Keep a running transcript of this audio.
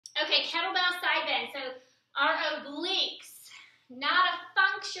a kettlebell side bend. So our obliques, not a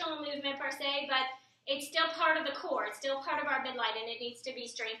functional movement per se, but it's still part of the core. It's still part of our midline, and it needs to be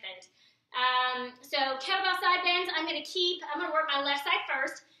strengthened. So kettlebell side bends, I'm going to work my left side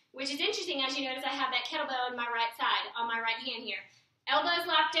first, which is interesting. As you notice, I have that kettlebell in my right side, on my right hand here. Elbows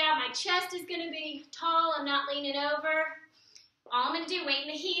locked out, my chest is going to be tall, I'm not leaning over. All I'm going to do, weight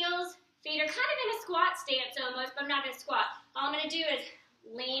in the heels, feet are kind of in a squat stance almost, but I'm not going to squat. All I'm going to do is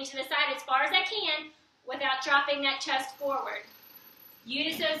lean to the side as far as I can without dropping that chest forward.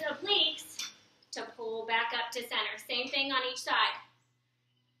 Use those obliques to pull back up to center. Same thing on each side.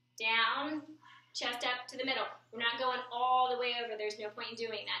 Down, chest up to the middle. We're not going all the way over. There's no point in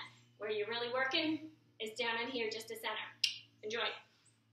doing that. Where you're really working is down in here just to center. Enjoy.